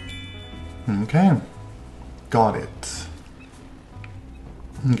 Okay. Got it.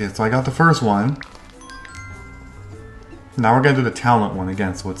 Okay, so I got the first one. Now we're gonna do the talent one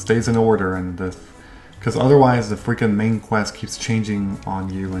again, so it stays in order, and because otherwise the freaking main quest keeps changing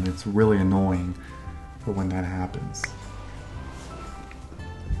on you, and it's really annoying for when that happens.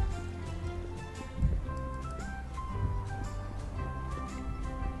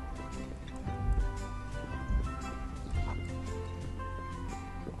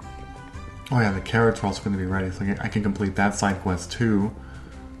 Oh yeah, the carrots are also going to be ready, so I can complete that side quest too.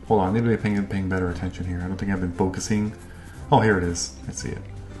 Hold on, I need to be paying better attention here. I don't think I've been focusing. Oh, here it is. I see it.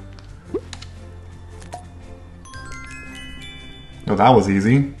 Oh, that was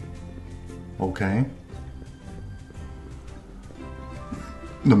easy. Okay.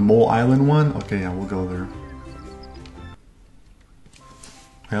 The Mole Island one? Okay, yeah, we'll go there.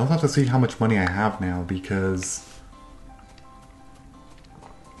 I also have to see how much money I have now, because...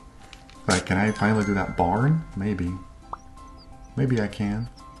 Like, can I finally do that barn? Maybe. Maybe I can.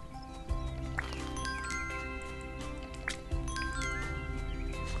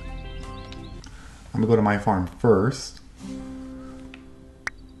 I'm gonna go to my farm first.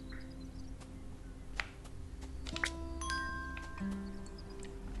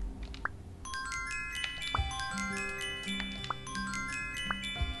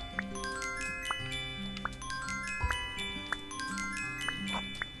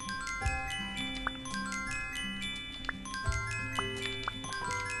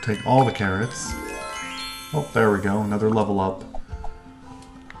 Take all the carrots. Oh, there we go. Another level up.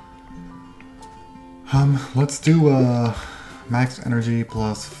 Let's do max energy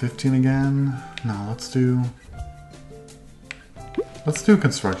plus 15 again. No, let's do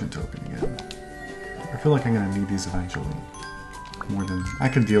construction token again. I feel like I'm gonna need these eventually. More than I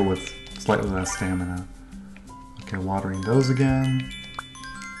can deal with slightly less stamina. Okay, watering those again.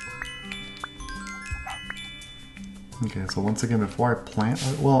 Okay, so once again, before I plant,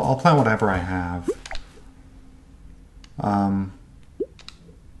 well, I'll plant whatever I have.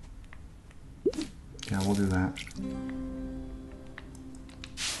 Yeah, we'll do that.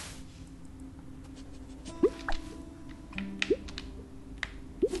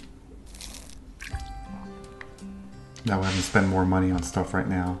 That way I can spend more money on stuff right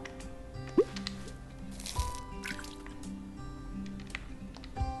now.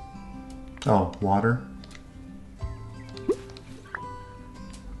 Oh, water?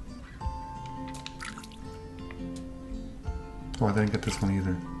 Oh, I didn't get this one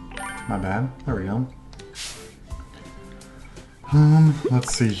either. My bad. There we go.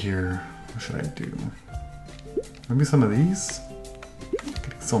 Let's see here. What should I do? Maybe some of these? I'm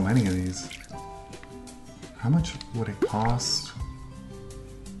getting so many of these. How much would it cost?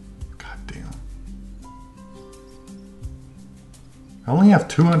 God damn. I only have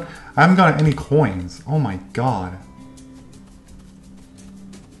 200. I haven't got any coins. Oh my god.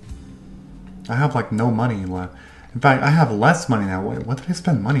 I have like no money left. In fact, I have less money now. Wait, what did I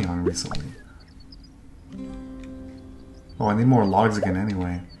spend money on recently? Oh, I need more logs again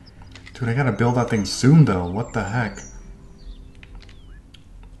anyway. Dude, I gotta build that thing soon though. What the heck?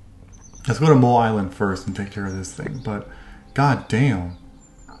 Let's go to Mole Island first and take care of this thing. But, god damn.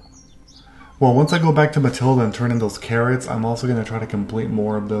 Well, once I go back to Matilda and turn in those carrots, I'm also gonna try to complete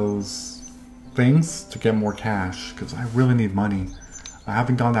more of those things to get more cash. Because I really need money. I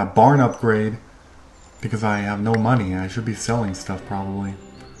haven't gotten that barn upgrade because I have no money. I should be selling stuff probably.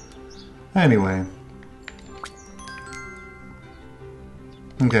 Anyway.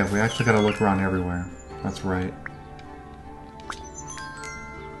 Okay, we actually gotta look around everywhere. That's right.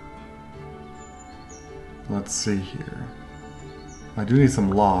 Let's see here. I do need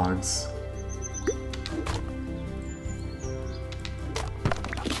some logs.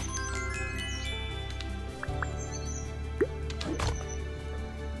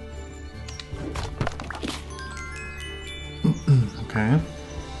 Okay.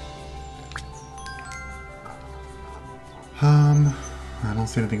 I don't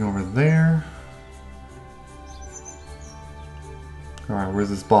see anything over there. Alright, where's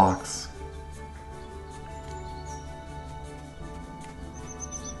this box?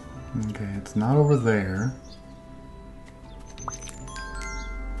 Okay, it's not over there.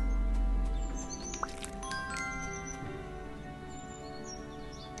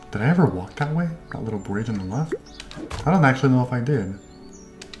 Did I ever walk that way? That little bridge on the left? I don't actually know if I did.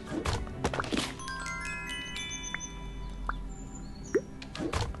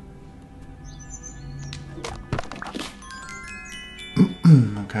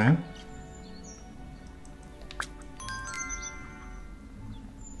 Okay.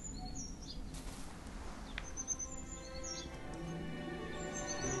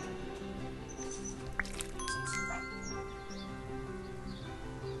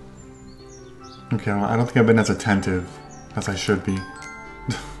 Okay, I don't think I've been as attentive as I should be.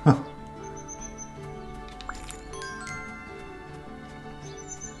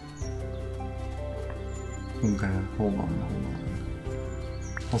 Okay, hold on.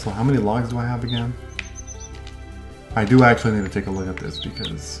 Also, how many logs do I have again? I do actually need to take a look at this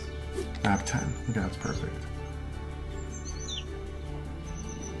because I have 10. Okay, that's perfect.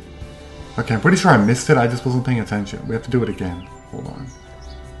 Okay, I'm pretty sure I missed it. I just wasn't paying attention. We have to do it again. Hold on.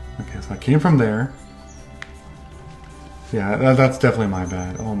 Okay, so I came from there. Yeah, that's definitely my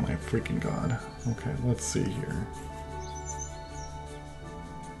bad. Oh my freaking god. Okay, let's see here.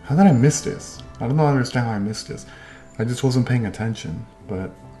 How did I miss this? I don't understand how I missed this. I just wasn't paying attention, but...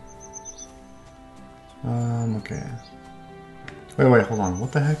 okay. Wait, hold on.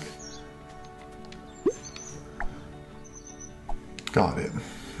 What the heck? Got it.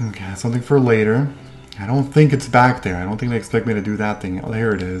 Okay, something for later. I don't think it's back there. I don't think they expect me to do that thing. Oh,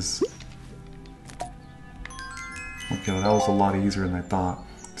 there it is. Okay, well, that was a lot easier than I thought.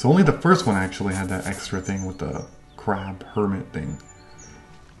 So only the first one actually had that extra thing with the crab hermit thing.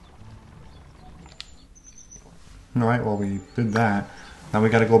 Alright, well, we did that. Now we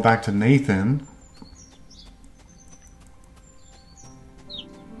gotta go back to Nathan.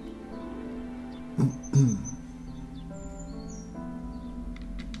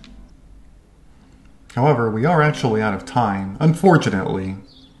 However, we are actually out of time, unfortunately.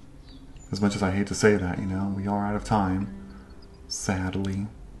 As much as I hate to say that, you know, we are out of time. Sadly.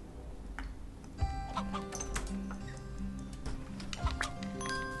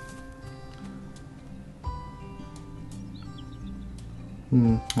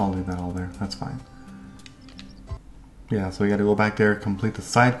 I'll leave that all there. That's fine. Yeah, so we gotta go back there, complete the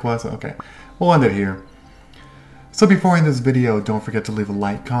side quest. Okay, we'll end it here. So before I end this video, don't forget to leave a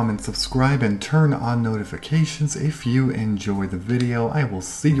like, comment, subscribe, and turn on notifications if you enjoyed the video. I will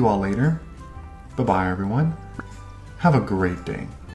see you all later. Bye-bye, everyone. Have a great day.